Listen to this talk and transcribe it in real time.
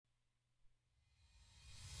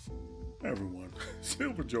Everyone,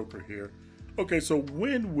 Silver Joker here. Okay, so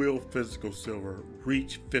when will physical silver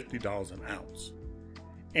reach $50 an ounce?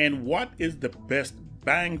 And what is the best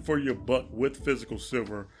bang for your buck with physical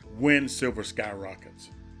silver when silver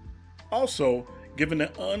skyrockets? Also, given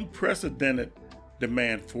the unprecedented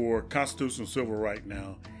demand for constitutional silver right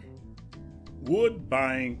now, would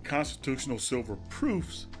buying constitutional silver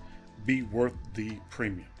proofs be worth the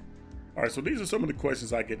premium? All right, so these are some of the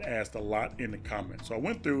questions I get asked a lot in the comments. So I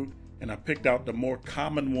went through and I picked out the more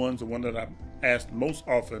common ones, the one that I'm asked most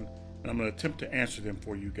often, and I'm going to attempt to answer them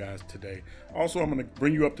for you guys today. Also, I'm going to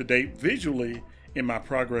bring you up to date visually in my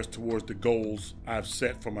progress towards the goals I've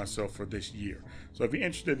set for myself for this year. So if you're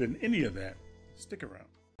interested in any of that, stick around.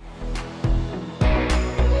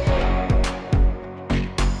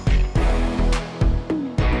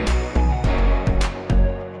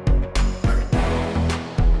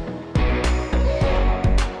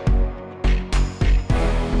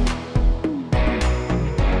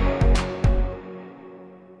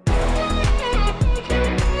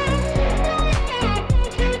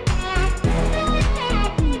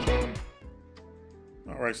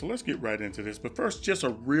 All right, so let's get right into this. But first, just a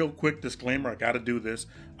real quick disclaimer. I got to do this.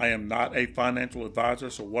 I am not a financial advisor,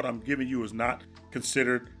 so what I'm giving you is not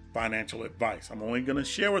considered financial advice. I'm only going to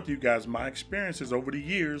share with you guys my experiences over the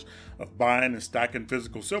years of buying and stacking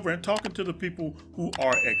physical silver and talking to the people who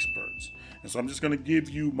are experts. And so I'm just going to give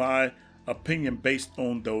you my opinion based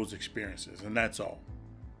on those experiences, and that's all.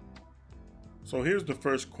 So here's the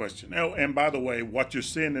first question. Oh, and by the way, what you're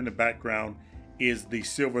seeing in the background is the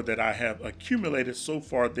silver that I have accumulated so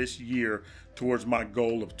far this year towards my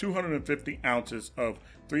goal of 250 ounces of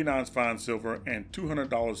 3/9 fine silver and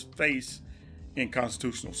 $200 face in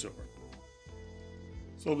constitutional silver.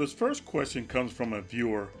 So this first question comes from a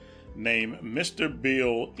viewer named Mr.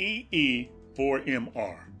 Bill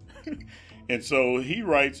EE4MR. And so he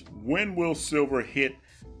writes, when will silver hit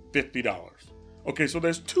 $50? Okay, so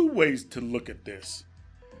there's two ways to look at this.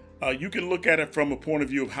 You can look at it from a point of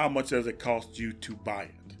view of how much does it cost you to buy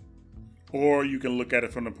it. Or you can look at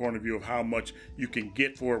it from the point of view of how much you can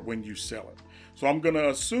get for it when you sell it. So I'm going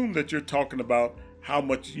to assume that you're talking about how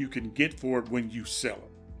much you can get for it when you sell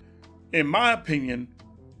it. In my opinion,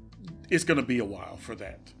 it's going to be a while for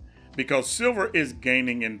that. Because silver is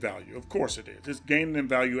gaining in value. Of course it is. It's gaining in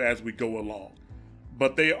value as we go along.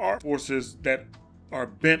 But there are forces that are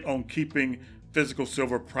bent on keeping physical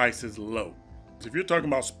silver prices low. If you're talking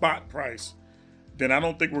about spot price, then I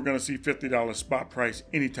don't think we're going to see $50 spot price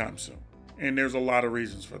anytime soon. And there's a lot of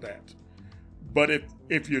reasons for that. But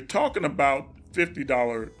if you're talking about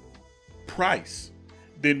 $50 price,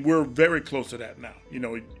 then we're very close to that now. You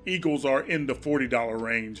know, eagles are in the $40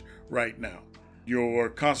 range right now. Your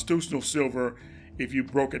constitutional silver, if you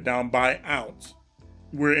broke it down by ounce,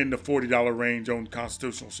 we're in the $40 range on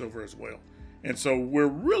constitutional silver as well. And so we're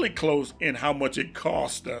really close in how much it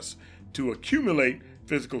costs us to accumulate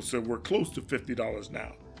physical silver. We're close to $50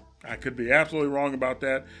 now. I could be absolutely wrong about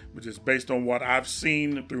that, but just based on what I've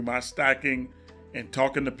seen through my stacking and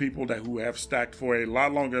talking to people who have stacked for a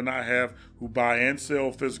lot longer than I have, who buy and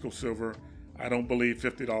sell physical silver, I don't believe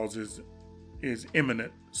 $50 is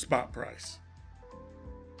imminent spot price.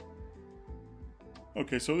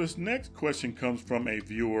 Okay, so this next question comes from a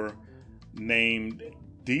viewer named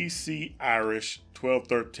DC Irish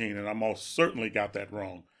 1213, and I most certainly got that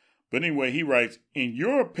wrong. But anyway, he writes, in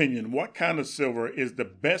your opinion, what kind of silver is the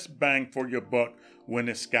best bang for your buck when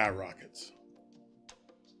it skyrockets?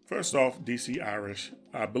 First off, DC Irish,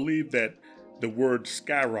 I believe that the word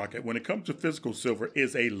skyrocket, when it comes to physical silver,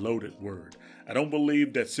 is a loaded word. I don't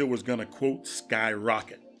believe that silver is going to, quote,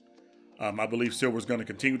 skyrocket. I believe silver is going to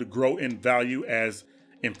continue to grow in value as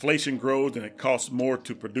inflation grows and it costs more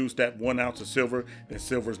to produce that 1 ounce of silver, then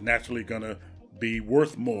silver is naturally going to be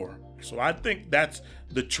worth more. So I think that's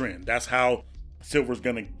the trend. That's how silver is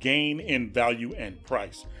going to gain in value and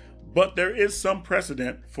price. But there is some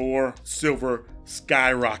precedent for silver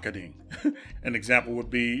skyrocketing. An example would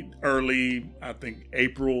be early, I think,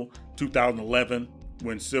 April 2011,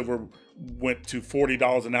 when silver went to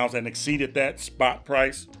 $40 an ounce and exceeded that spot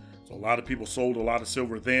price. So a lot of people sold a lot of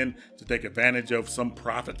silver then to take advantage of some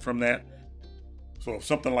profit from that. So if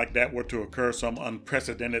something like that were to occur, some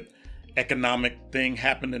unprecedented economic thing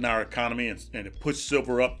happened in our economy and it pushed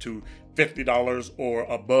silver up to $50 or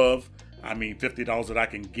above, I mean $50 that I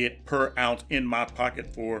can get per ounce in my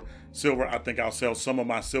pocket for silver, I think I'll sell some of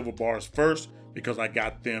my silver bars first because I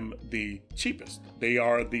got them the cheapest. They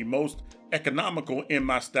are the most economical in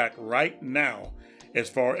my stack right now as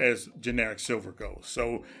far as generic silver goes.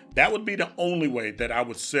 So that would be the only way that I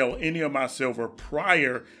would sell any of my silver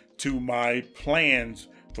prior to my plans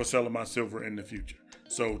for selling my silver in the future.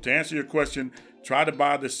 So to answer your question, try to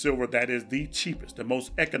buy the silver that is the cheapest, the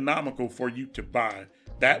most economical for you to buy.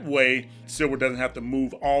 That way, silver doesn't have to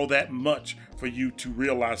move all that much for you to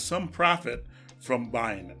realize some profit from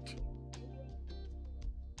buying it.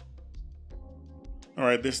 All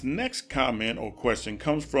right, this next comment or question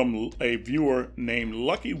comes from a viewer named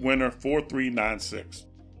Lucky Winner 4396.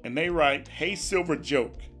 And they write, "Hey, silver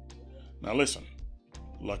joke." Now listen,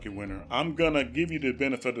 Lucky Winner, I'm gonna give you the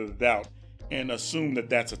benefit of the doubt and assume that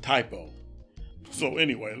that's a typo. So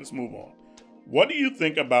anyway, let's move on. What do you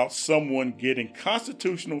think about someone getting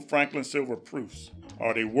constitutional Franklin silver proofs?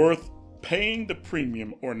 Are they worth paying the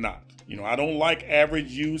premium or not? I don't like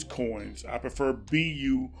average used coins. I prefer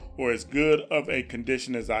BU or as good of a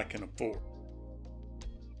condition as I can afford.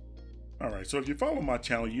 All right, so if you follow my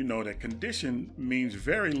channel, you know that condition means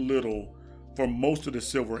very little for most of the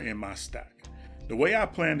silver in my stack. The way I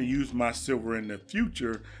plan to use my silver in the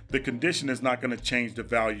future, the condition is not going to change the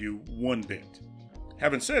value one bit.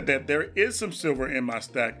 Having said that, there is some silver in my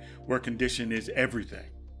stack where condition is everything.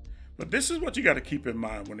 But this is what you got to keep in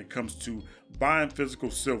mind when it comes to buying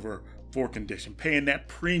physical silver for condition, paying that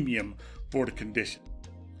premium for the condition.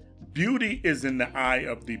 Beauty is in the eye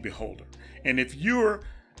of the beholder. And if you're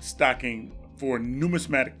stocking for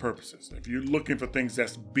numismatic purposes, if you're looking for things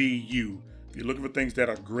that's BU, if you're looking for things that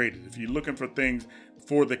are graded, if you're looking for things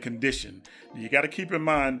for the condition, you got to keep in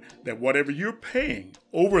mind that whatever you're paying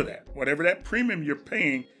over that, whatever that premium you're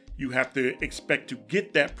paying, you have to expect to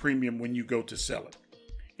get that premium when you go to sell it.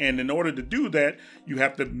 And in order to do that, you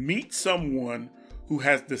have to meet someone who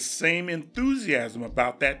has the same enthusiasm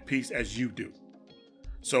about that piece as you do.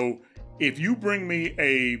 So if you bring me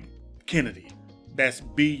a Kennedy, that's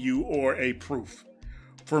BU or a proof,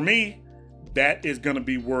 for me, that is going to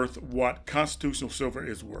be worth what constitutional silver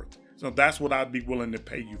is worth. So that's what I'd be willing to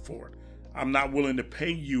pay you for it. I'm not willing to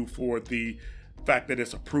pay you for the fact that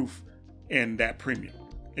it's a proof and that premium.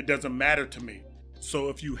 It doesn't matter to me. So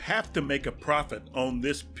if you have to make a profit on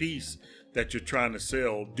this piece that you're trying to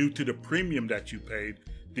sell due to the premium that you paid,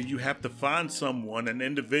 then you have to find someone, an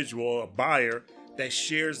individual, a buyer that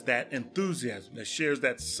shares that enthusiasm, that shares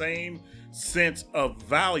that same sense of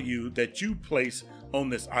value that you place on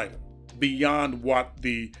this item, beyond what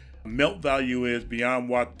the melt value is, beyond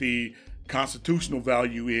what the constitutional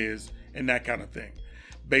value is, and that kind of thing,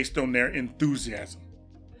 based on their enthusiasm.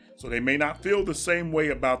 So they may not feel the same way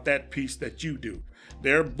about that piece that you do.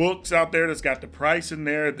 There are books out there that's got the price in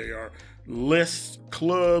there. There are lists,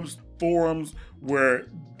 clubs, forums where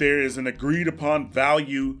there is an agreed upon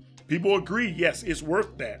value. People agree, yes, it's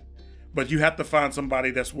worth that. But you have to find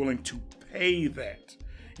somebody that's willing to pay that.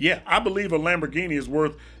 Yeah, I believe a Lamborghini is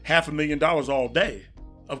worth $500,000 all day.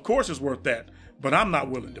 Of course it's worth that, but I'm not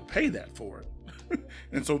willing to pay that for it.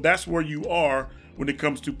 And so that's where you are when it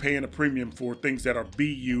comes to paying a premium for things that are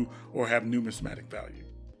BU or have numismatic value.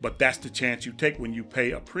 But that's the chance you take when you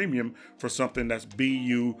pay a premium for something that's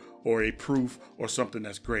BU or a proof or something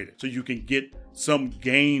that's graded. So you can get some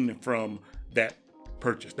gain from that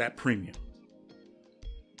purchase, that premium.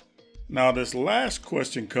 Now this last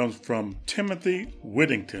question comes from Timothy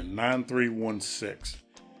Whittington 9316.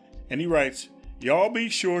 And he writes, "Y'all be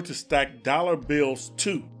sure to stack dollar bills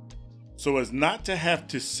too, so as not to have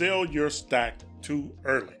to sell your stack too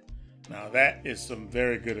early." Now that is some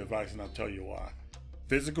very good advice, and I'll tell you why.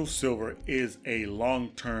 Physical silver is a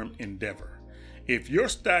long-term endeavor. If your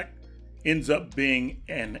stack ends up being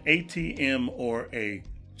an ATM or a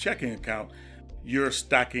checking account, you're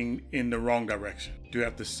stacking in the wrong direction. You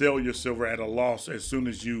have to sell your silver at a loss as soon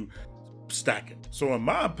as you stack it. So in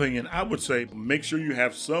my opinion, I would say make sure you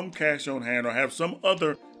have some cash on hand or have some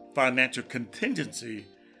other financial contingency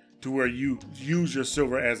to where you use your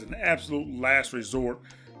silver as an absolute last resort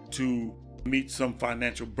to meet some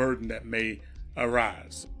financial burden that may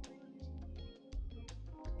arise.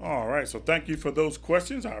 All right, so thank you for those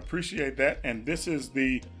questions. I appreciate that. And this is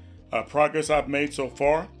the progress I've made so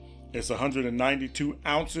far. It's 192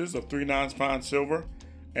 ounces of 3/9 fine silver,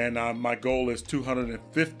 and my goal is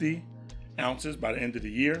 250 ounces by the end of the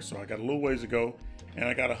year. So I got a little ways to go, and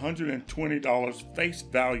I got $120 face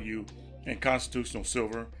value in constitutional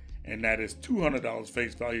silver, and that is $200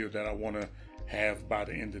 face value that I want to have by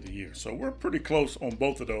the end of the year. So we're pretty close on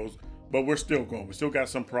both of those, but we're still going. We still got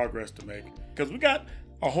some progress to make because we got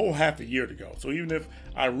a whole half a year to go. So even if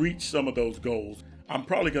I reach some of those goals, I'm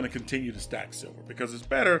probably going to continue to stack silver because it's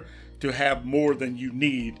better to have more than you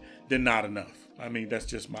need than not enough. I mean, that's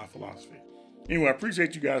just my philosophy. Anyway, I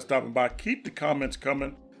appreciate you guys stopping by. Keep the comments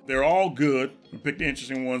coming. They're all good. We pick the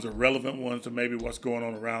interesting ones or relevant ones to maybe what's going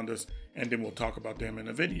on around us, and then we'll talk about them in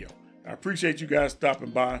a video. I appreciate you guys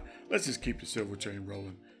stopping by. Let's just keep the silver chain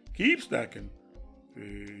rolling. Keep stacking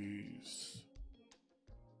Peace.